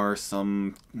are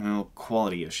some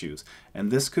quality issues,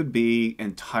 and this could be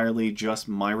entirely just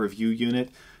my review unit,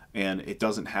 and it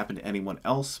doesn't happen to anyone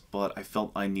else, but I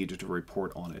felt I needed to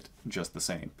report on it just the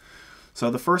same. So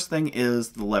the first thing is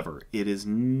the lever. It is,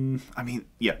 I mean,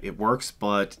 yeah, it works,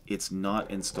 but it's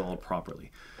not installed properly.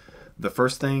 The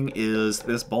first thing is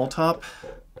this ball top.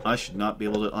 I should not be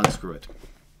able to unscrew it.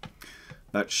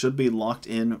 That should be locked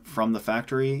in from the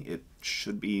factory. It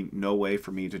should be no way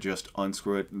for me to just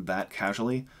unscrew it that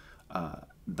casually.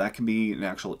 That can be an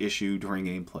actual issue during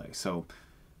gameplay. So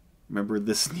remember,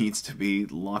 this needs to be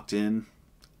locked in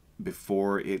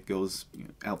before it goes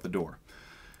out the door.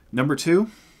 Number two,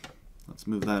 let's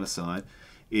move that aside,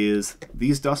 is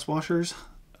these dust washers.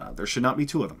 There should not be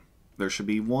two of them. There should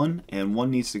be one, and one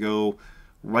needs to go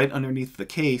right underneath the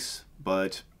case,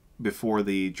 but before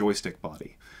the joystick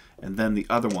body. And then the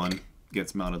other one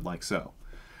gets mounted like so.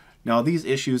 Now, these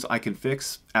issues I can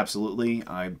fix, absolutely.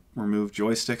 I removed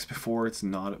joysticks before, it's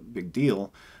not a big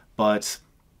deal. But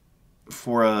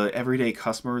for a everyday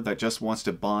customer that just wants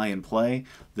to buy and play,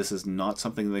 this is not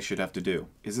something they should have to do.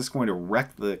 Is this going to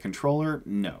wreck the controller?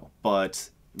 No. But,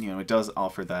 it does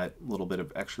offer that little bit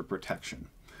of extra protection,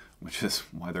 which is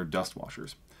why they're dust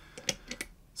washers.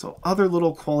 So other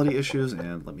little quality issues,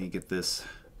 and let me get this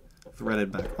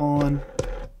threaded back on.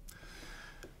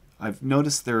 I've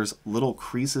noticed there's little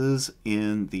creases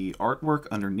in the artwork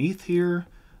underneath here.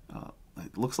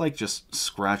 It looks like just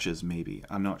scratches maybe,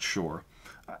 I'm not sure.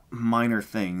 Minor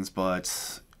things,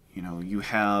 but you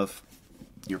have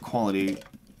your quality.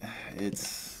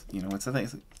 It's it's a thing.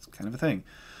 It's kind of a thing.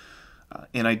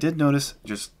 And I did notice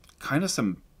just kind of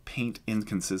some paint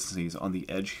inconsistencies on the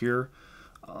edge here.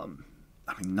 I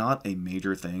mean, not a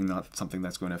major thing, not something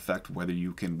that's going to affect whether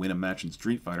you can win a match in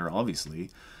Street Fighter, obviously.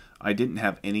 I didn't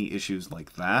have any issues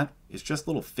like that. It's just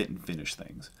little fit and finish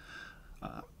things.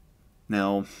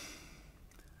 Now,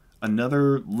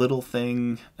 another little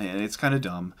thing, and it's kind of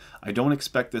dumb, I don't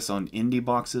expect this on indie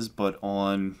boxes, but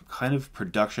on kind of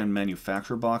production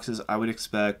manufacturer boxes, I would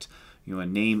expect a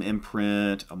name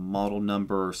imprint, a model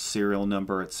number, serial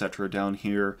number, etc. down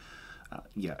here.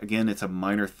 Yeah, again, it's a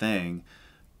minor thing,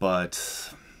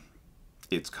 but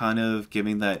it's kind of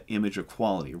giving that image of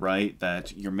quality, right?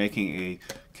 That you're making a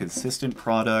consistent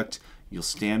product, you'll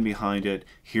stand behind it,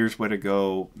 here's where to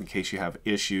go in case you have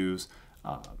issues,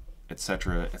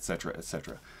 etc., etc.,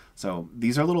 etc. So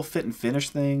these are little fit and finish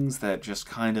things that just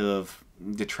kind of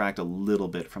detract a little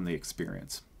bit from the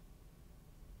experience.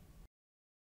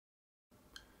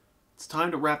 It's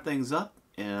time to wrap things up,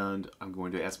 and I'm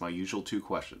going to ask my usual two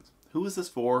questions. Who is this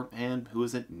for, and who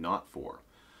is it not for?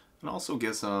 And also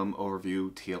give some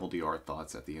overview TLDR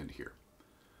thoughts at the end here.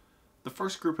 The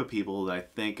first group of people that I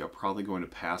think are probably going to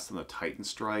pass on the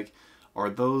TitanStrike are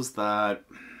those that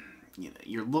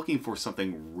you're looking for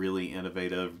something really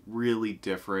innovative, really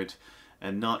different,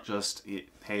 and not just,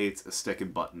 hey, it's a stick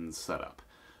and button setup.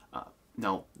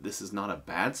 Now, this is not a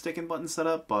bad stick and button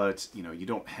setup, but you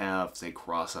don't have, say,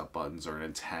 cross-up buttons or an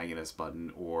antagonist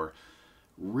button or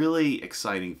really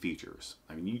exciting features.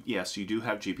 I mean, yes, you do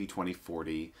have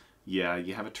GP2040. Yeah,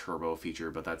 you have a turbo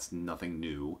feature, but that's nothing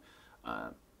new.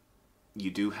 You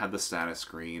do have the status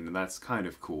screen, and that's kind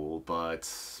of cool,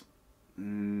 but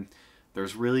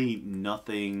there's really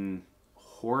nothing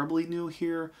horribly new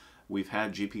here. We've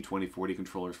had GP2040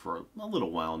 controllers for a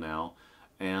little while now,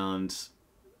 and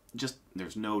just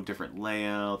there's no different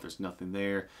layout, there's nothing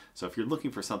there. So if you're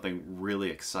looking for something really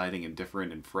exciting and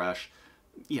different and fresh,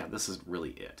 yeah, this is really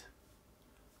it.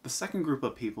 The second group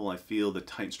of people I feel the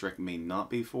TitanStrike may not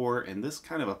be for, and this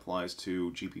kind of applies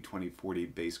to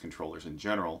GP2040 base controllers in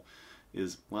general,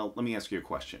 is, well, let me ask you a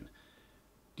question.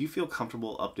 Do you feel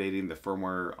comfortable updating the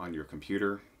firmware on your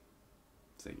computer,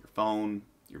 say your phone,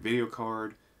 your video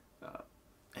card,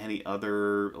 any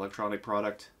other electronic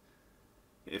product?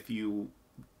 If you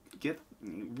get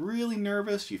really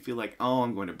nervous, you feel like, oh,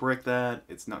 I'm going to break that,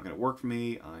 it's not going to work for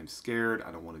me, I'm scared,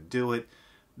 I don't want to do it,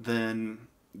 then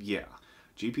yeah,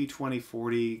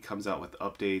 GP2040 comes out with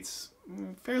updates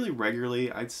fairly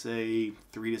regularly. I'd say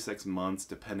 3 to 6 months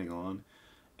depending on,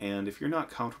 and if you're not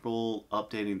comfortable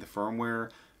updating the firmware,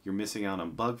 you're missing out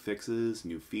on bug fixes,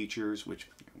 new features, which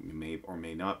you may or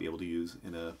may not be able to use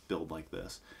in a build like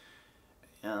this.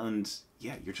 And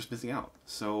yeah, you're just missing out.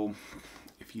 So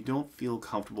if you don't feel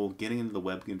comfortable getting into the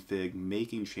web config,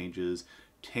 making changes,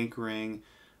 tinkering,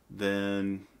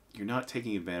 then you're not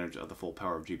taking advantage of the full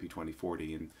power of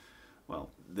GP2040, and well,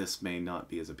 this may not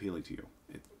be as appealing to you.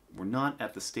 We're not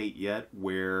at the state yet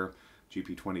where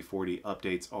GP2040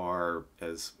 updates are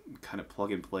as kind of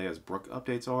plug and play as Brook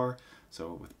updates are.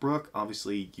 So with Brook,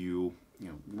 obviously you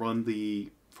run the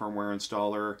firmware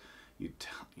installer.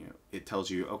 It tells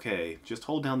you, okay, just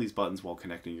hold down these buttons while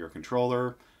connecting your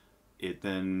controller. It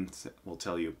then will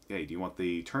tell you, hey, do you want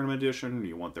the tournament edition? Do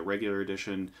you want the regular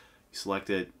edition? You select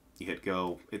it, you hit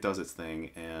go, it does its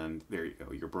thing, and there you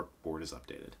go, your Brook board is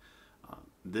updated.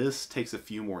 This takes a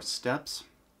few more steps,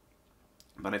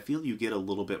 but I feel you get a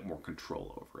little bit more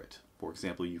control over it. For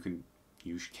example, you can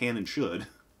and should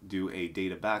do a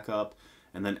data backup,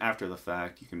 and then after the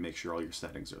fact, you can make sure all your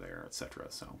settings are there, etc.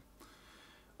 So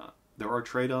there are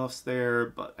trade-offs there,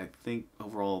 but I think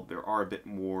overall there are a bit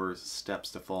more steps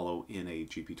to follow in a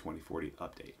GP2040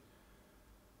 update.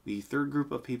 The third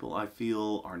group of people I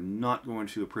feel are not going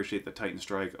to appreciate the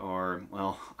TitanStrike are,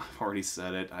 well, I've already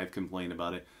said it, I've complained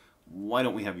about it. Why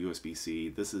don't we have USB-C?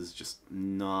 This is just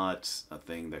not a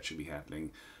thing that should be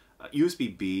happening.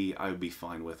 USB-B I would be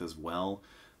fine with as well,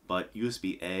 but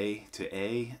USB-A to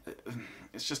A,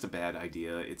 it's just a bad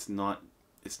idea. It's not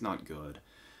it's not good.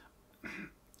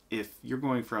 If you're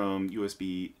going from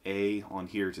USB A on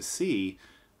here to C,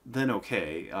 then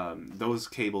okay. Those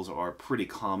cables are pretty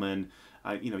common.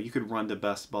 You could run to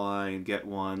Best Buy and get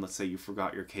one. Let's say you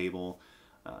forgot your cable,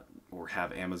 or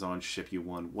have Amazon ship you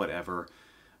one, whatever.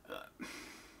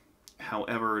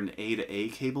 However, an A to A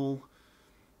cable,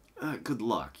 good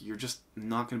luck. You're just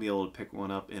not going to be able to pick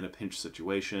one up in a pinch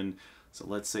situation. So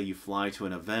let's say you fly to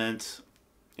an event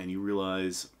and you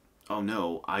realize, oh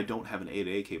no, I don't have an A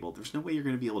to A cable. There's no way you're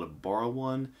going to be able to borrow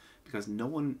one because no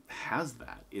one has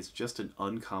that. It's just an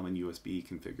uncommon USB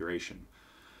configuration.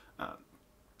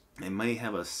 They may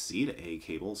have a C to A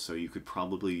cable, so you could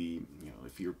probably,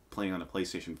 if you're playing on a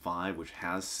PlayStation 5, which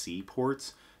has C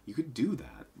ports, you could do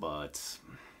that, but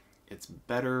it's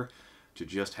better to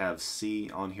just have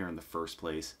C on here in the first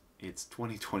place. It's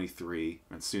 2023,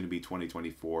 and soon to be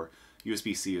 2024.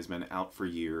 USB-C has been out for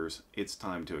years. It's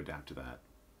time to adapt to that.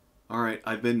 Alright,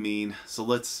 I've been mean, so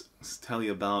let's tell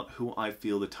you about who I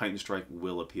feel the TitanStrike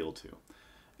will appeal to.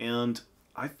 And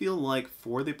I feel like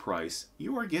for the price,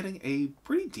 you are getting a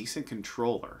pretty decent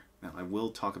controller. Now, I will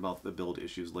talk about the build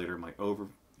issues later, my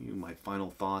overview, my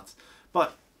final thoughts,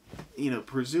 but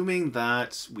presuming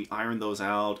that we iron those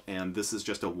out and this is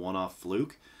just a one-off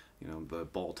fluke, the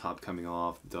ball top coming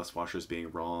off, dust washers being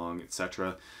wrong,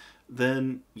 etc.,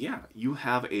 then yeah, you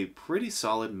have a pretty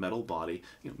solid metal body.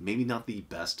 Maybe not the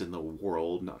best in the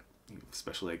world, not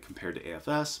especially compared to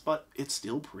AFS, but it's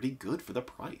still pretty good for the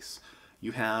price.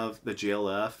 You have the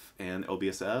JLF and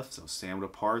OBSF, so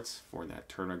SAMDA parts for that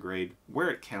Turner grade where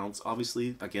it counts.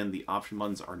 Obviously, again, the option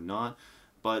buttons are not,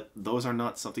 but those are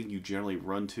not something you generally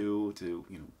run to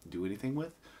do anything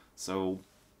with. So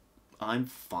I'm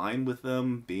fine with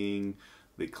them being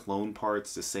the clone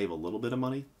parts to save a little bit of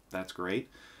money. That's great.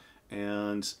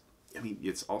 And I mean,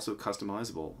 it's also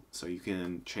customizable, so you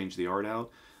can change the art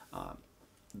out.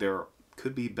 There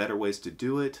could be better ways to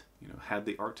do it. Have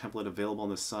the art template available on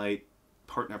the site,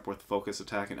 partner up with Focus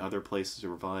Attack and other places to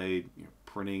provide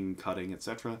printing, cutting,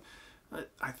 etc.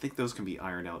 I think those can be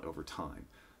ironed out over time.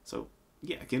 So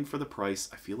yeah, again, for the price,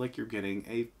 I feel like you're getting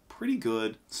a pretty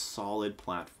good, solid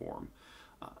platform.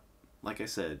 Like I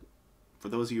said, for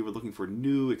those of you who are looking for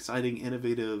new, exciting,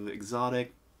 innovative,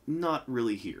 exotic, not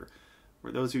really here.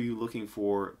 For those of you looking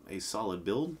for a solid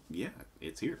build, yeah,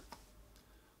 it's here.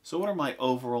 So what are my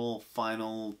overall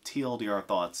final TLDR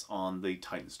thoughts on the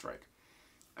TitanStrike?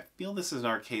 I feel this is an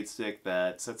arcade stick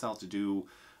that sets out to do,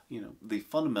 the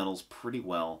fundamentals pretty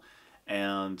well,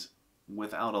 and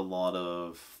without a lot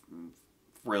of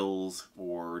frills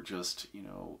or just,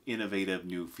 innovative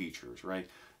new features, right?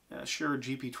 Sure,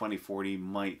 GP2040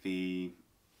 might be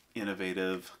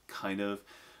innovative, kind of,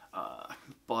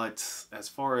 but as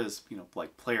far as,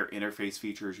 like player interface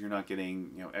features, you're not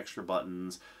getting, extra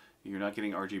buttons, you're not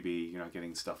getting RGB, you're not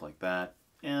getting stuff like that.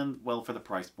 And, well, for the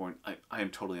price point, I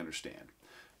totally understand.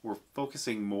 We're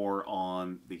focusing more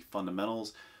on the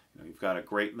fundamentals. You've got a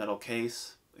great metal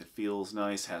case. It feels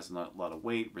nice, has not a lot of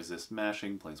weight, resists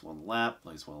mashing, plays well in the lap,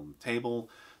 plays well on the table.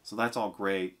 So that's all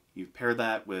great. You pair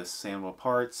that with SAMDA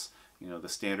parts, the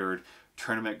standard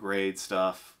tournament grade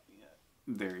stuff.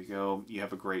 There you go. You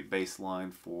have a great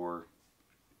baseline for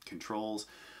controls.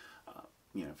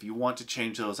 If you want to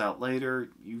change those out later,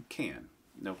 you can.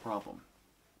 No problem.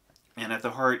 And at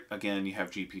the heart, again, you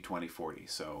have GP2040.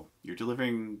 So you're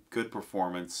delivering good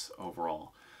performance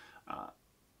overall.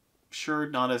 Sure,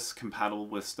 not as compatible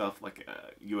with stuff like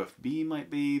UFB might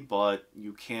be, but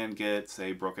you can get,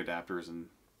 say, broke adapters and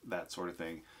that sort of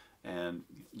thing, and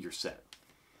you're set.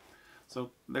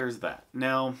 So there's that.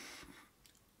 Now,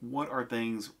 what are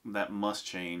things that must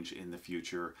change in the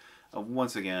future?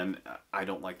 Once again, I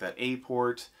don't like that A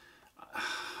port.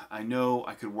 I know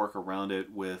I could work around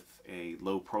it with a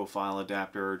low profile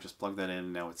adapter, just plug that in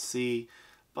and now it's C,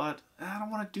 but I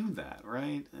don't want to do that,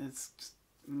 right? It's just,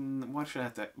 why should I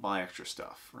have to buy extra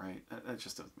stuff, right? That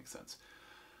just doesn't make sense.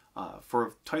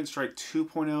 For TitanStrike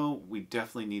 2.0, we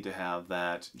definitely need to have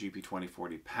that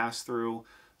GP2040 pass-through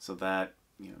so that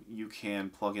you can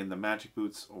plug in the Magic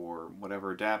Boots or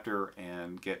whatever adapter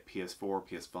and get PS4,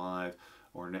 PS5,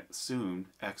 or soon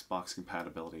Xbox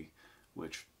compatibility,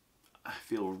 which I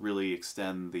feel will really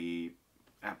extend the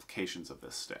applications of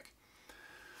this stick.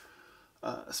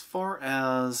 As far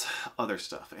as other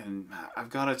stuff, and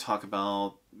I've got to talk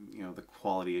about the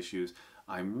quality issues.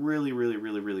 I'm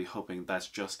really hoping that's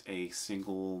just a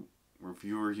single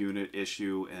reviewer unit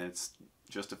issue and it's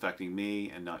just affecting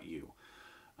me and not you.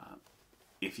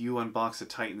 If you unbox a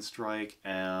TitanStrike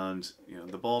and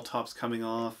the ball top's coming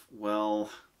off, well,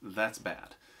 that's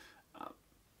bad.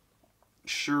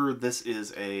 Sure, this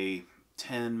is a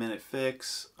 10-minute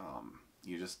fix.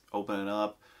 You just open it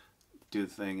up, do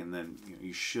the thing, and then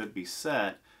you should be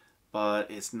set.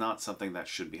 But it's not something that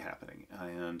should be happening.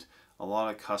 And a lot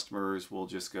of customers will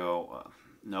just go,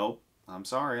 nope, I'm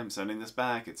sorry, I'm sending this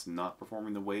back. It's not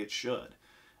performing the way it should.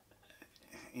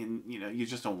 And you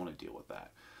just don't want to deal with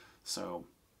that. So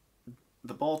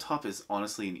the ball top is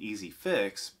honestly an easy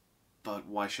fix, but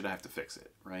why should I have to fix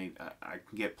it, right? I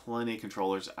can get plenty of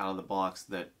controllers out of the box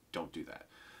that don't do that.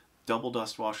 Double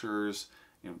dust washers,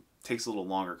 takes a little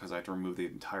longer because I have to remove the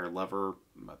entire lever,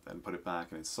 but then put it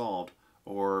back and it's solved.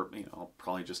 Or, I'll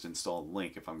probably just install a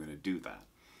link if I'm going to do that.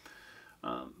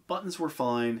 Buttons were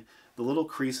fine. The little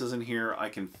creases in here I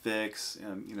can fix.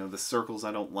 And, the circles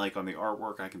I don't like on the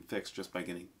artwork I can fix just by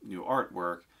getting new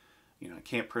artwork. I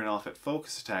can't print off at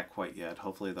Focus Attack quite yet.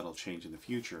 Hopefully that'll change in the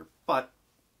future. But,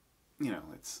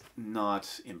 it's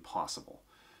not impossible.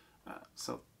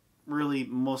 So really,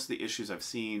 most of the issues I've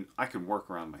seen, I can work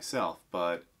around myself.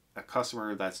 But a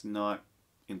customer that's not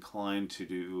inclined to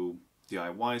do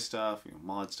DIY stuff,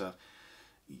 mod stuff,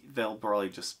 they'll probably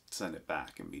just send it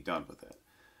back and be done with it.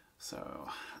 So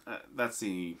that's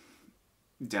the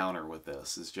downer with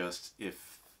this, is just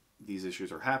if these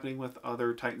issues are happening with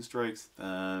other TitanStrikes,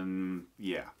 then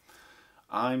yeah.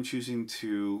 I'm choosing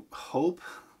to hope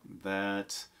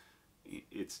that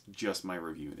it's just my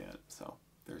review in it. So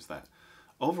there's that.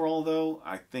 Overall though,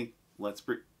 I think let's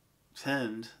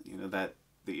pretend that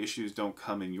the issues don't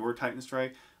come in your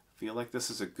TitanStrike. Feel like this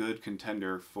is a good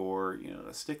contender for,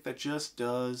 a stick that just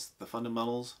does the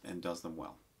fundamentals and does them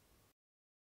well.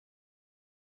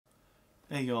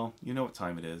 Hey y'all, you know what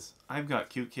time it is. I've got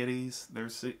cute kitties, they're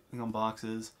sitting on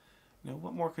boxes.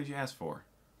 What more could you ask for?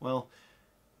 Well,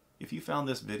 if you found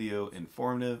this video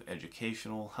informative,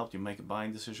 educational, helped you make a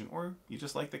buying decision, or you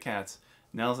just like the cats,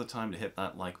 now's the time to hit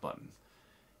that like button.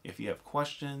 If you have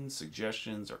questions,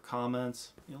 suggestions, or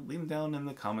comments, leave them down in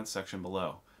the comments section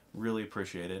below. Really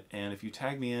appreciate it, and if you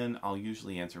tag me in, I'll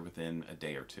usually answer within a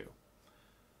day or two.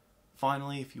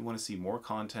 Finally, if you want to see more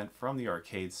content from the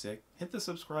arcade stick, hit the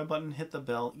subscribe button, hit the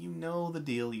bell. You know the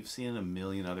deal. You've seen a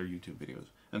million other YouTube videos.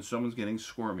 And someone's getting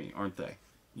squirmy, aren't they?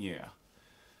 Yeah.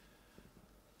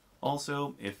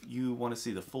 Also, if you want to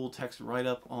see the full text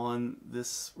write-up on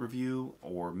this review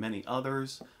or many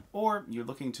others, or you're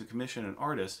looking to commission an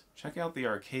artist, check out the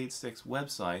Arcade Stick's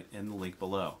website in the link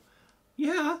below.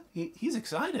 Yeah, he's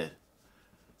excited.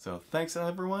 So thanks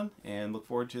everyone, and look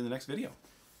forward to the next video.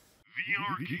 The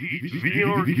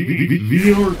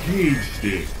Arcade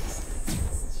Stick.